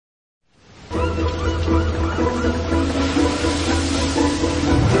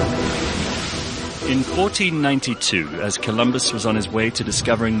1492, as Columbus was on his way to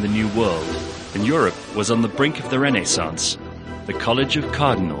discovering the New World, and Europe was on the brink of the Renaissance, the College of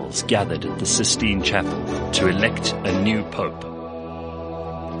Cardinals gathered at the Sistine Chapel to elect a new pope.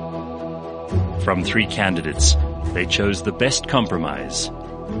 From 3 candidates, they chose the best compromise,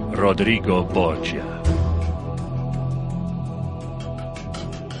 Rodrigo Borgia.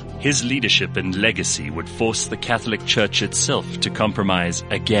 His leadership and legacy would force the Catholic Church itself to compromise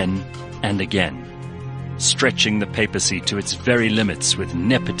again and again, stretching the papacy to its very limits with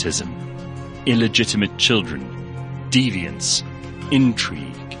nepotism, illegitimate children, deviance,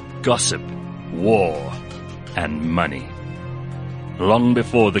 intrigue, gossip, war, and money. Long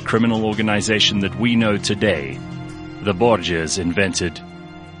before the criminal organization that we know today, the Borgias invented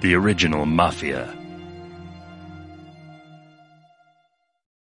the original mafia.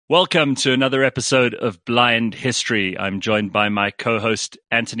 Welcome to another episode of Blind History. I'm joined by my co-host,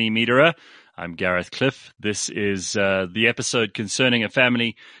 Anthony Mederer. I'm Gareth Cliff. This is the episode concerning a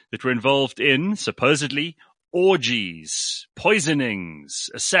family that were involved in, supposedly, orgies, poisonings,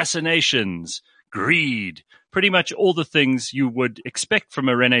 assassinations, greed, pretty much all the things you would expect from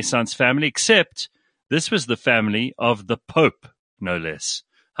a Renaissance family, except this was the family of the Pope, no less.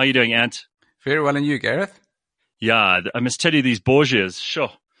 How are you doing, Ant? Very well, and you, Gareth? Yeah, I must tell you, these Borgias,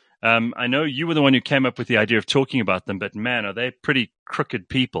 sure. I know you were the one who came up with the idea of talking about them, but man, are they pretty crooked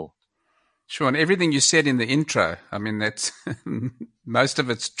people. Sure, and everything you said in the intro, I mean, that's most of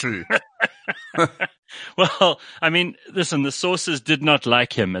it's true. Well, I mean, listen, the sources did not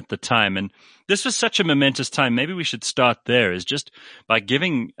like him at the time, and this was such a momentous time. Maybe we should start there, is just by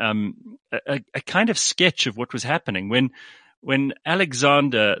giving a kind of sketch of what was happening. When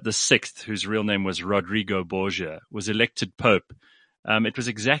Alexander VI, whose real name was Rodrigo Borgia, was elected Pope, it was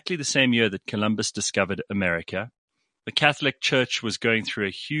exactly the same year that Columbus discovered America. The Catholic Church was going through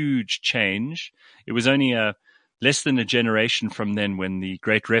a huge change. It was only less than a generation from then when the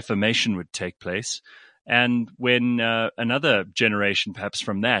Great Reformation would take place. And when another generation, perhaps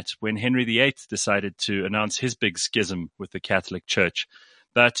from that, when Henry VIII decided to announce his big schism with the Catholic Church.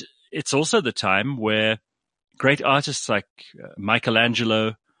 But it's also the time where great artists like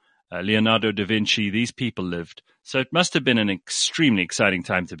Michelangelo, Leonardo da Vinci, these people lived. So it must have been an extremely exciting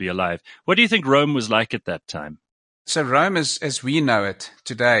time to be alive. What do you think Rome was like at that time? So Rome, as we know it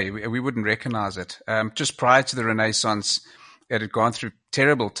today, we wouldn't recognize it. Just prior to the Renaissance, it had gone through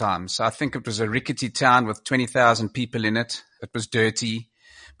terrible times. I think it was a rickety town with 20,000 people in it. It was dirty.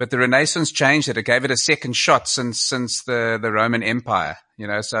 But the Renaissance changed it. It gave it a second shot since the Roman Empire.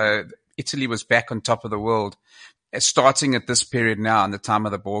 So Italy was back on top of the world, starting at this period now in the time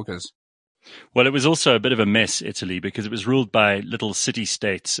of the Borgias. Well, it was also a bit of a mess, Italy, because it was ruled by little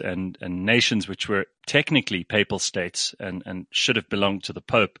city-states and nations which were technically papal states and should have belonged to the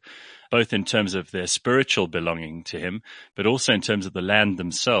Pope, both in terms of their spiritual belonging to him, but also in terms of the land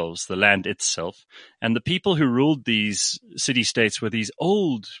themselves, the land itself. And the people who ruled these city-states were these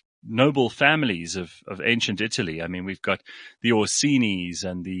old noble families of ancient Italy. I mean, we've got the Orsinis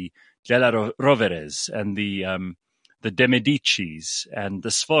and the Della Roveres and the De Medicis and the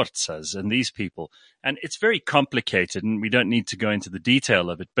Sforzas and these people. And it's very complicated, and we don't need to go into the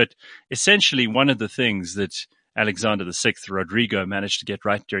detail of it. But essentially, one of the things that Alexander VI, Rodrigo, managed to get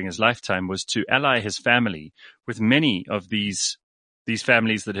right during his lifetime was to ally his family with many of these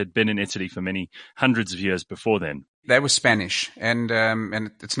families that had been in Italy for many hundreds of years before then. They were Spanish, and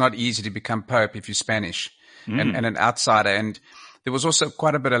it's not easy to become Pope if you're Spanish and an outsider. And there was also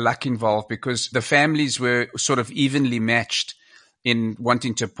quite a bit of luck involved because the families were sort of evenly matched in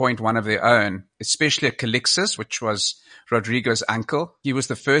wanting to appoint one of their own, especially Calixtus, which was Rodrigo's uncle. He was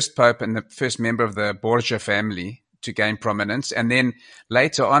the first pope and the first member of the Borgia family to gain prominence. And then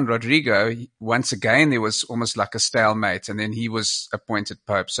later on, Rodrigo, once again, there was almost like a stalemate, and then he was appointed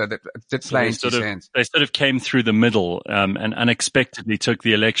pope. So that did play into his hands. They sort of came through the middle and unexpectedly took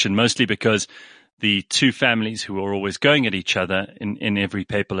the election, mostly because the two families who were always going at each other in every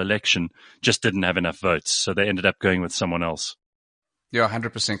papal election just didn't have enough votes. So they ended up going with someone else. You're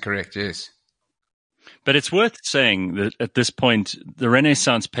 100% correct, yes. But it's worth saying that at this point, the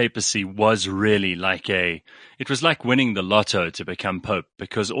Renaissance papacy was really it was like winning the lotto to become pope,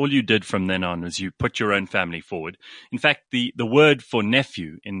 because all you did from then on was you put your own family forward. In fact, the word for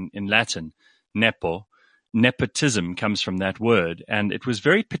nephew in Latin, nepotism comes from that word, and it was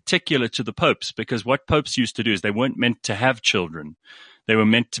very particular to the popes, because what popes used to do is they weren't meant to have children. They were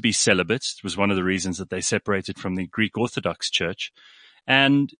meant to be celibates. It was one of the reasons that they separated from the Greek Orthodox Church.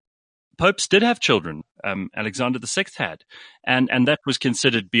 And popes did have children. Alexander VI had, and that was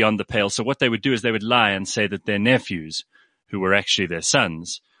considered beyond the pale. So what they would do is they would lie and say that their nephews, who were actually their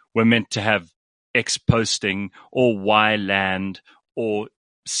sons, were meant to have X posting or Y land or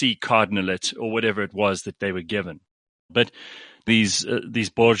C cardinalate or whatever it was that they were given. But these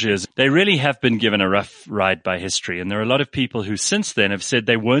Borgias, they really have been given a rough ride by history. And there are a lot of people who since then have said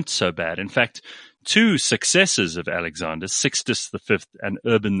they weren't so bad. In fact, two successors of Alexander, Sixtus V and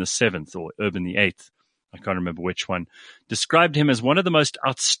Urban VII, or Urban VIII, I can't remember which one, described him as one of the most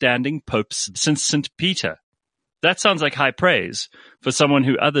outstanding popes since St. Peter. That sounds like high praise for someone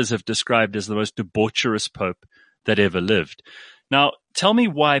who others have described as the most debaucherous pope that ever lived. Now, tell me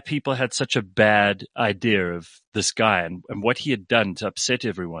why people had such a bad idea of this guy and what he had done to upset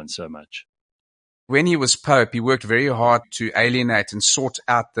everyone so much. When he was pope, he worked very hard to alienate and sort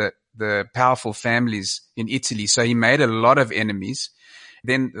out the powerful families in Italy. So he made a lot of enemies.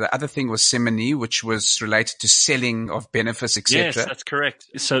 Then the other thing was simony, which was related to selling of benefice, etc. Yes, that's correct.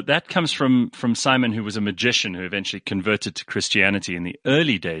 So that comes from Simon, who was a magician who eventually converted to Christianity in the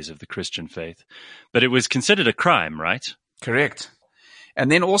early days of the Christian faith. But it was considered a crime, right? Correct.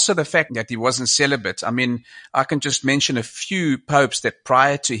 And then also the fact that he wasn't celibate. I mean, I can just mention a few popes that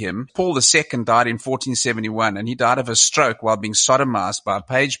prior to him, Paul II died in 1471, and he died of a stroke while being sodomized by a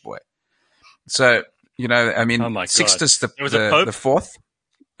page boy. So, I mean, Sixtus the Fourth,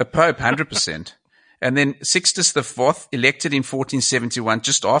 a pope, 100%. And then Sixtus the Fourth, elected in 1471,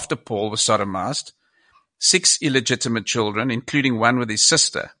 just after Paul was sodomized, 6 illegitimate children, including one with his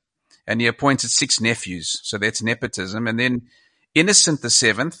sister. And he appointed 6 nephews. So that's nepotism. And then Innocent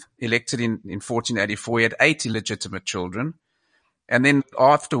VII, elected in 1484, he had 8 illegitimate children. And then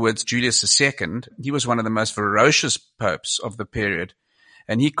afterwards, Julius II, he was one of the most ferocious popes of the period.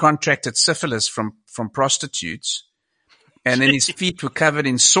 And he contracted syphilis from prostitutes. And then his feet were covered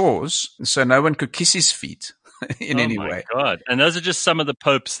in sores, so no one could kiss his feet in any way. Oh, my God. And those are just some of the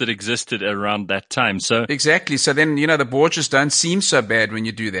popes that existed around that time. So exactly. So then, the Borgias don't seem so bad when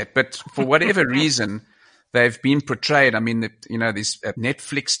you do that. But for whatever reason, they've been portrayed. I mean, there's a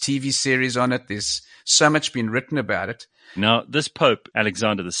Netflix TV series on it. There's so much been written about it. Now, this Pope,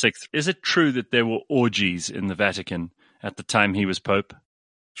 Alexander VI, is it true that there were orgies in the Vatican at the time he was Pope?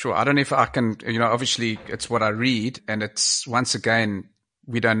 Sure. I don't know if I can, obviously it's what I read, and it's, once again,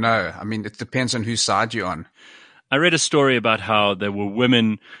 we don't know. I mean, it depends on whose side you're on. I read a story about how there were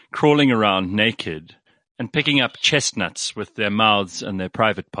women crawling around naked and picking up chestnuts with their mouths and their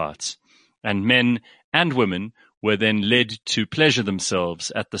private parts. And men and women were then led to pleasure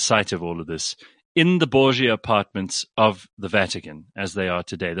themselves at the sight of all of this in the Borgia apartments of the Vatican, as they are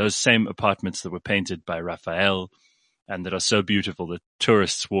today. Those same apartments that were painted by Raphael and that are so beautiful that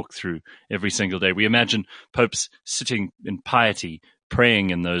tourists walk through every single day. We imagine popes sitting in piety,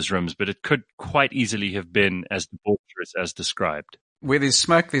 praying in those rooms, but it could quite easily have been as debaucherous as described. Where there's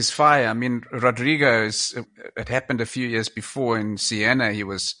smoke, there's fire. I mean, Rodrigo, it happened a few years before in Siena. He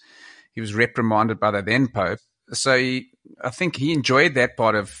was reprimanded by the then Pope. So I think he enjoyed that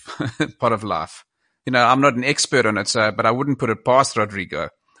part of life. I'm not an expert on it, but I wouldn't put it past Rodrigo.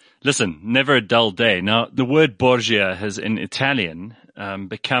 Listen, never a dull day. Now, the word Borgia has in Italian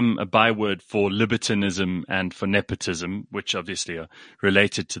become a byword for libertinism and for nepotism, which obviously are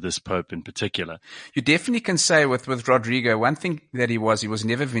related to this Pope in particular. You definitely can say with Rodrigo, one thing that he was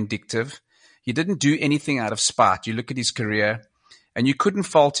never vindictive. He didn't do anything out of spite. You look at his career, and you couldn't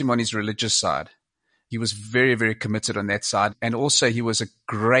fault him on his religious side. He was very, very committed on that side. And also he was a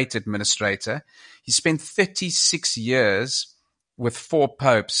great administrator. He spent 36 years with 4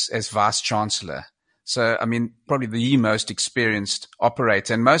 popes as vice chancellor. So, I mean, probably the most experienced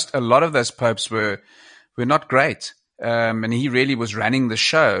operator. And a lot of those popes were not great. And he really was running the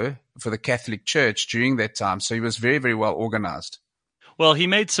show for the Catholic Church during that time. So he was very, very well organized. Well, he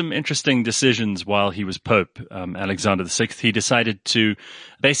made some interesting decisions while he was Pope, Alexander VI. He decided to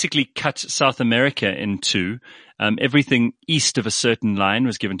basically cut South America in two. Everything east of a certain line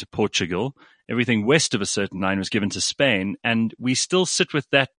was given to Portugal. Everything west of a certain line was given to Spain. And we still sit with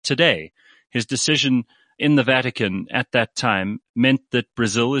that today. His decision in the Vatican at that time meant that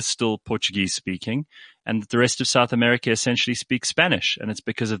Brazil is still Portuguese speaking and that the rest of South America essentially speaks Spanish. And it's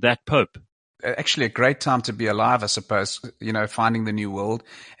because of that Pope. Actually a great time to be alive, I suppose, finding the new world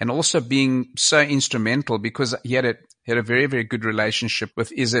and also being so instrumental because he had a very, very good relationship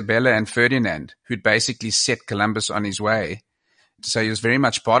with Isabella and Ferdinand, who'd basically set Columbus on his way. So he was very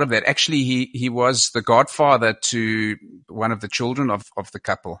much part of that. Actually, he was the godfather to one of the children of the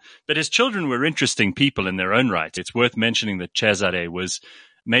couple. But his children were interesting people in their own right. It's worth mentioning that Cesare was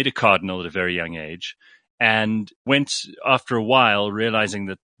made a cardinal at a very young age and went after a while realizing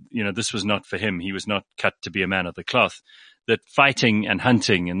that this was not for him. He was not cut to be a man of the cloth, that fighting and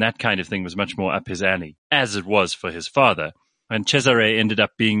hunting and that kind of thing was much more up his alley, as it was for his father. And Cesare ended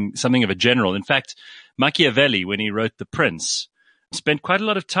up being something of a general. In fact, Machiavelli, when he wrote The Prince, spent quite a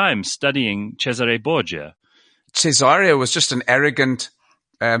lot of time studying Cesare Borgia. Cesare was just an arrogant,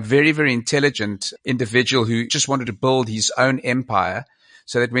 very, very intelligent individual who just wanted to build his own empire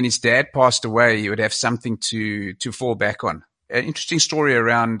so that when his dad passed away, he would have something to fall back on. An interesting story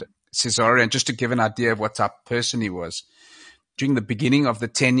around Cesare, and just to give an idea of what type of person he was. During the beginning of the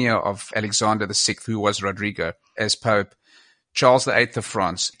tenure of Alexander VI, who was Rodrigo, as Pope, Charles VIII of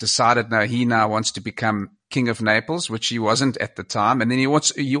France decided he now wants to become King of Naples, which he wasn't at the time. And then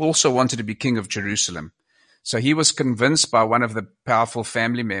he also wanted to be King of Jerusalem. So he was convinced by one of the powerful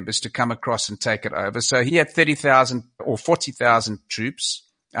family members to come across and take it over. So he had 30,000 or 40,000 troops,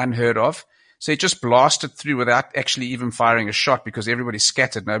 unheard of. So he just blasted through without actually even firing a shot because everybody's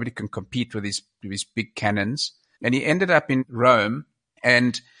scattered. Nobody can compete with these big cannons. And he ended up in Rome,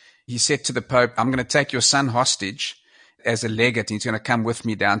 and he said to the Pope, I'm going to take your son hostage as a legate. He's going to come with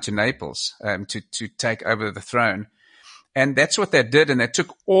me down to Naples to take over the throne. And that's what they did. And they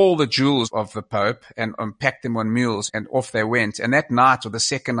took all the jewels of the Pope and packed them on mules, and off they went. And that night, or the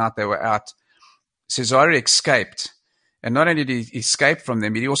second night they were out, Cesare escaped. And not only did he escape from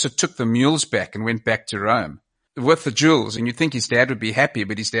them, but he also took the mules back and went back to Rome with the jewels. And you'd think his dad would be happy,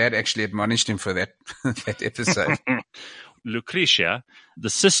 but his dad actually admonished him for that, that episode. Lucretia, the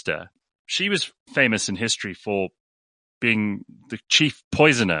sister, she was famous in history for being the chief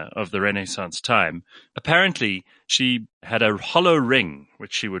poisoner of the Renaissance time. Apparently, she had a hollow ring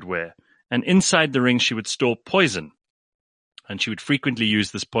which she would wear, and inside the ring she would store poison. And she would frequently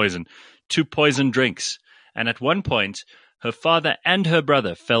use this poison to poison drinks. And at one point, her father and her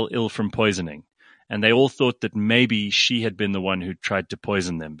brother fell ill from poisoning. And they all thought that maybe she had been the one who tried to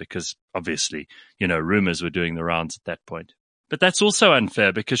poison them because, obviously, rumors were doing the rounds at that point. But that's also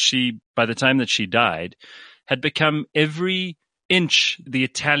unfair because she, by the time that she died, had become every inch the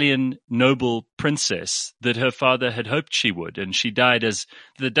Italian noble princess that her father had hoped she would. And she died as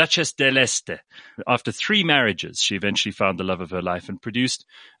the Duchess dell'Este. After 3 marriages, she eventually found the love of her life and produced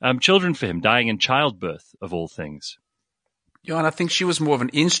children for him, dying in childbirth, of all things. Yeah, and I think she was more of an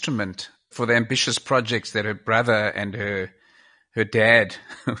instrument for the ambitious projects that her brother and her dad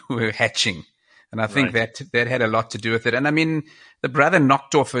were hatching. And I think that had a lot to do with it. And I mean, the brother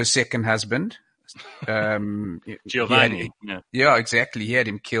knocked off her second husband, Giovanni. Yeah, exactly. He had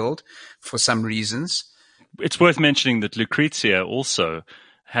him killed for some reasons. It's worth mentioning that Lucrezia also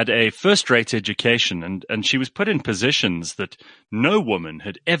had a first-rate education, and she was put in positions that no woman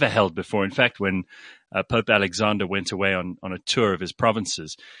had ever held before. In fact, when Pope Alexander went away on a tour of his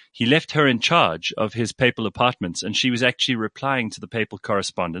provinces, he left her in charge of his papal apartments, and she was actually replying to the papal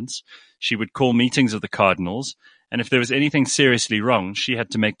correspondence. She would call meetings of the cardinals, and if there was anything seriously wrong, she had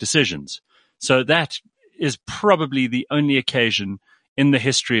to make decisions. So that is probably the only occasion in the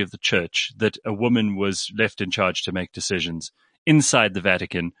history of the church that a woman was left in charge to make decisions inside the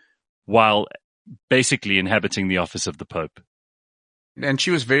Vatican while basically inhabiting the office of the Pope. And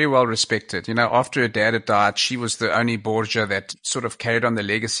she was very well respected. After her dad had died, she was the only Borgia that sort of carried on the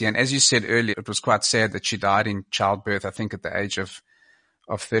legacy. And as you said earlier, it was quite sad that she died in childbirth, I think at the age of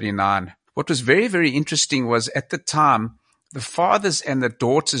 39. What was very, very interesting was at the time, the fathers and the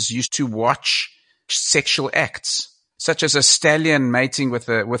daughters used to watch sexual acts, such as a stallion mating with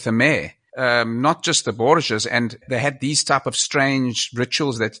a mare. Not just the Borgias, and they had these type of strange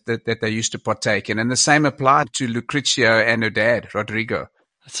rituals that they used to partake in. And the same applied to Lucrezia and her dad, Rodrigo.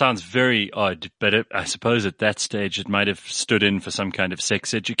 That sounds very odd, but I suppose at that stage it might have stood in for some kind of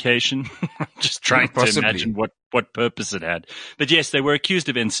sex education. Just trying to imagine what purpose it had. But yes, they were accused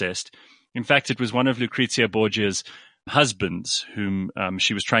of incest. In fact, it was one of Lucrezia Borgia's husbands whom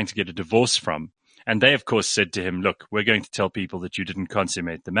she was trying to get a divorce from. And they, of course, said to him, look, we're going to tell people that you didn't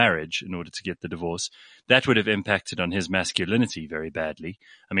consummate the marriage in order to get the divorce. That would have impacted on his masculinity very badly.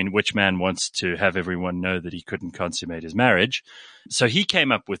 I mean, which man wants to have everyone know that he couldn't consummate his marriage? So he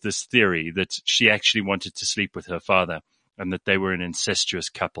came up with this theory that she actually wanted to sleep with her father and that they were an incestuous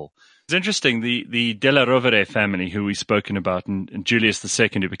couple. It's interesting, the Della Rovere family, who we've spoken about, and Julius II,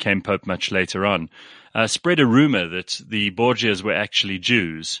 who became Pope much later on, spread a rumor that the Borgias were actually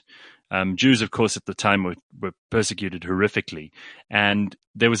Jews. Jews, of course, at the time were persecuted horrifically. And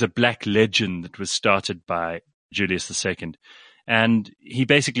there was a black legend that was started by Julius II. And he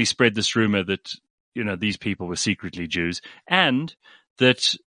basically spread this rumor that, these people were secretly Jews, and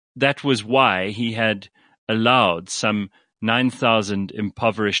that was why he had allowed some 9,000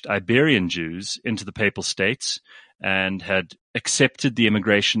 impoverished Iberian Jews into the Papal States and had accepted the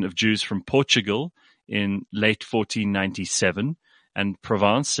immigration of Jews from Portugal in late 1497. and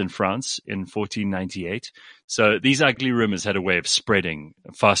Provence in France in 1498. So these ugly rumors had a way of spreading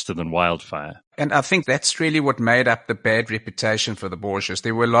faster than wildfire. And I think that's really what made up the bad reputation for the Borgias.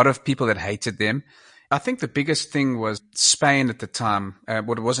 There were a lot of people that hated them. I think the biggest thing was Spain at the time.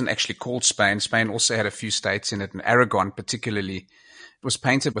 What it wasn't actually called Spain. Spain also had a few states in it, and Aragon particularly. It was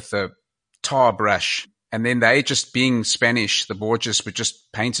painted with a tar brush. And then they, just being Spanish, the Borgias were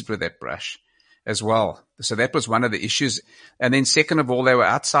just painted with that brush as well. So that was one of the issues. And then second of all, they were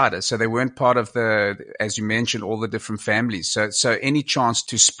outsiders. So they weren't part of as you mentioned, all the different families. So any chance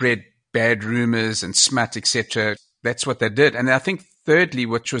to spread bad rumors and smut, etc., that's what they did. And I think thirdly,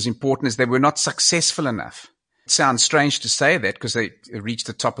 which was important, is they were not successful enough. It sounds strange to say that because they reached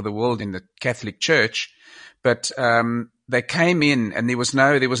the top of the world in the Catholic Church, but they came in and there was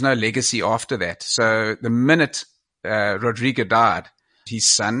no legacy after that. So the minute Rodrigo died, his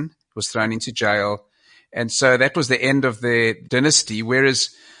son was thrown into jail. And so that was the end of their dynasty, whereas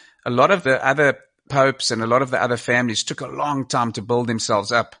a lot of the other popes and a lot of the other families took a long time to build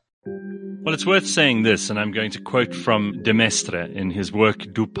themselves up. Well, it's worth saying this, and I'm going to quote from de Maistre in his work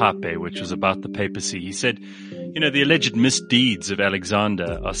Du Pape, which was about the papacy. He said, the alleged misdeeds of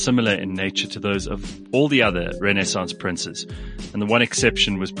Alexander are similar in nature to those of all the other Renaissance princes, and the one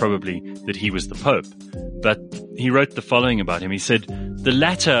exception was probably that he was the Pope. But he wrote the following about him. He said, "The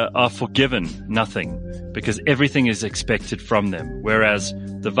latter are forgiven nothing, because everything is expected from them, whereas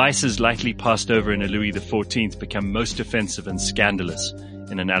the vices lightly passed over in a Louis XIV become most offensive and scandalous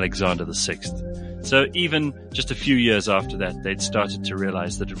in an Alexander VI." So even just a few years after that, they'd started to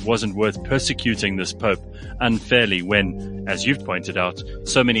realize that it wasn't worth persecuting this pope unfairly when, as you've pointed out,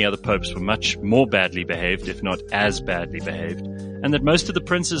 so many other popes were much more badly behaved, if not as badly behaved, and that most of the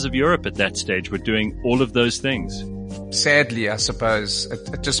princes of Europe at that stage were doing all of those things. Sadly, I suppose,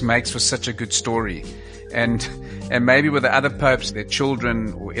 it just makes for such a good story. And maybe with the other popes, their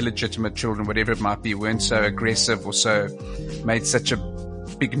children or illegitimate children, whatever it might be, weren't so aggressive or so made such a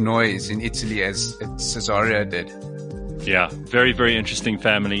big noise in Italy as Cesario did. Yeah, very, very interesting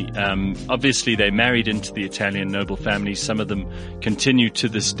family. Obviously, they married into the Italian noble family. Some of them continue to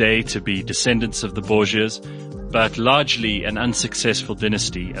this day to be descendants of the Borgias, but largely an unsuccessful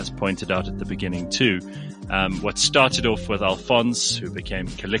dynasty, as pointed out at the beginning too. What started off with Alphonse, who became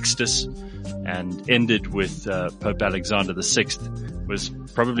Calixtus, and ended with Pope Alexander VI, was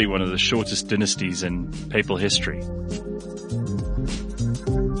probably one of the shortest dynasties in papal history.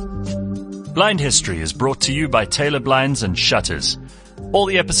 Blind History is brought to you by Taylor Blinds and Shutters. All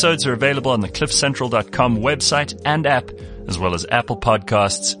the episodes are available on the cliffcentral.com website and app, as well as Apple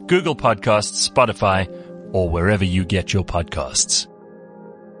Podcasts, Google Podcasts, Spotify, or wherever you get your podcasts.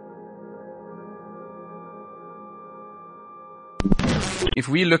 If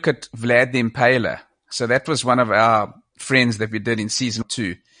we look at Vlad the Impaler, so that was one of our friends that we did in season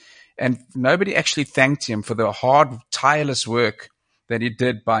 2, and nobody actually thanked him for the hard, tireless work that he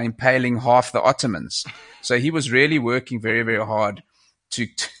did by impaling half the Ottomans. So he was really working very, very hard to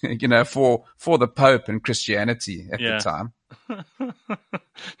for the Pope and Christianity at the time.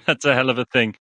 That's a hell of a thing.